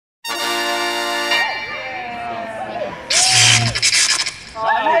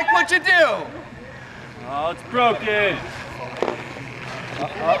What'd you do? Oh, it's broken.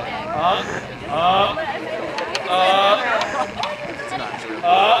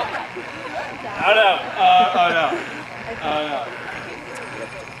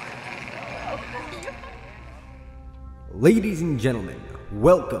 Ladies and gentlemen,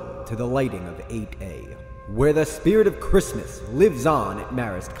 welcome to the lighting of 8A, where the spirit of Christmas lives on at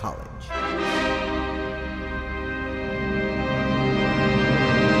Marist College.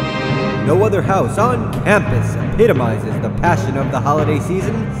 No other house on campus epitomizes the passion of the holiday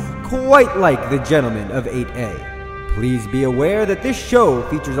season quite like the gentlemen of 8A. Please be aware that this show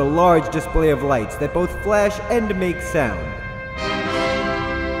features a large display of lights that both flash and make sound.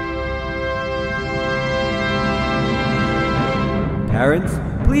 Parents,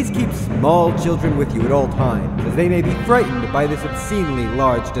 please keep small children with you at all times, as they may be frightened by this obscenely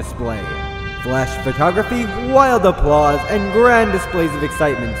large display. Flash photography, wild applause, and grand displays of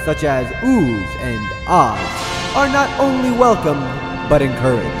excitement such as oohs and ahs are not only welcome, but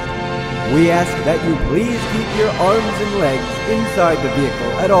encouraged. We ask that you please keep your arms and legs inside the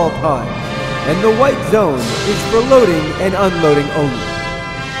vehicle at all times, and the white zone is for loading and unloading only.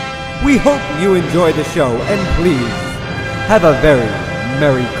 We hope you enjoy the show, and please, have a very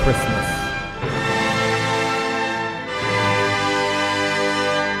Merry Christmas.